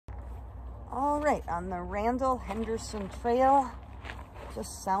All right, on the Randall Henderson Trail,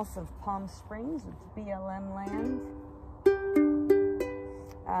 just south of Palm Springs. It's BLM land.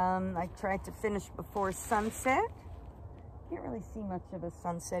 I tried to finish before sunset. Can't really see much of a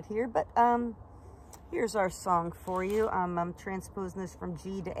sunset here, but here's our song for you. I'm transposing this from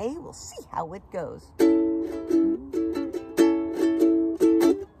G to A. We'll see how it goes.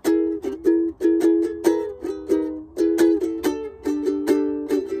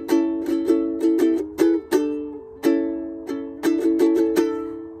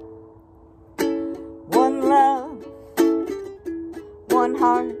 One love, one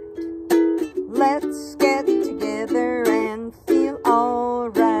heart, let's get together and feel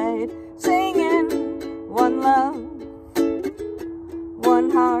alright. Singing, one love,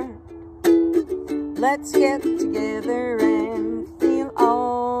 one heart, let's get together and feel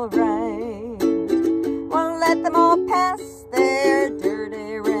alright. Well, let them all pass their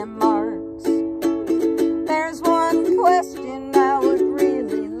dirty remarks. There's one question I would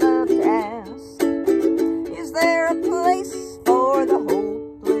really love to ask. Is there a place for the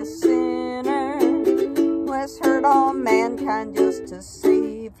hopeless sinner who has hurt all mankind just to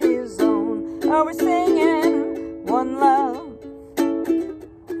save his own? Oh, we're singing, one love,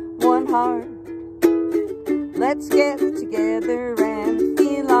 one heart, let's get together and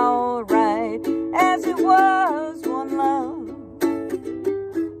feel alright. As it was, one love,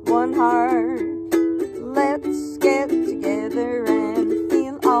 one heart, let's get together and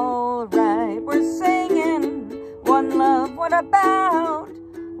feel alright. We're singing, one love, what about?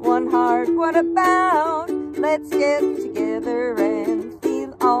 One heart, what about? Let's get together and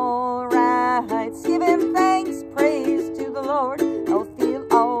feel alright. Give him thanks, praise to the Lord. I'll feel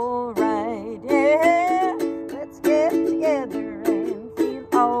alright, yeah. Let's get together and feel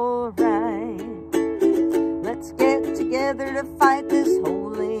alright. Let's get together to fight this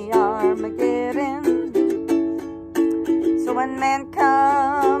holy Armageddon. So when man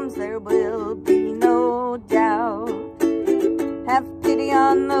comes, there will be no doubt. Have pity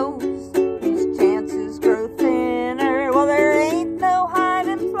on those whose chances grow thinner. Well, there ain't no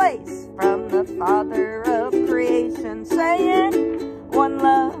hiding place from the Father of creation. Saying, one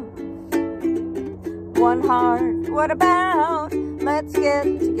love, one heart, what about? Let's get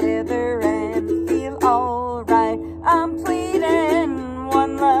together and feel alright. I'm pleading,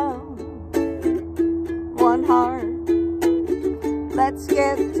 one love, one heart, let's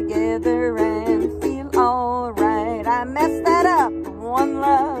get together and feel alright. I messed that up. One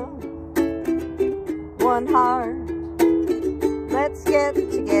love, one heart, let's get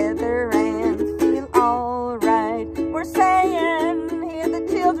together and feel alright. We're saying, hear the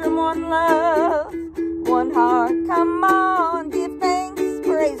children, one love, one heart. Come on, give thanks,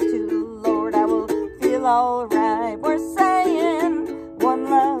 praise to the Lord. I will feel alright. We're saying, one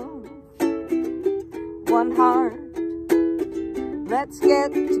love, one heart, let's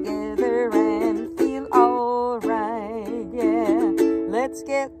get together and feel alright, yeah. Let's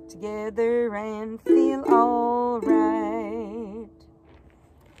get together and feel alright.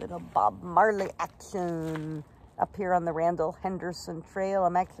 Little Bob Marley action up here on the Randall Henderson Trail.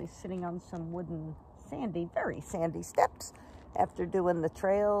 I'm actually sitting on some wooden, sandy, very sandy steps after doing the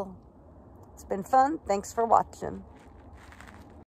trail. It's been fun. Thanks for watching.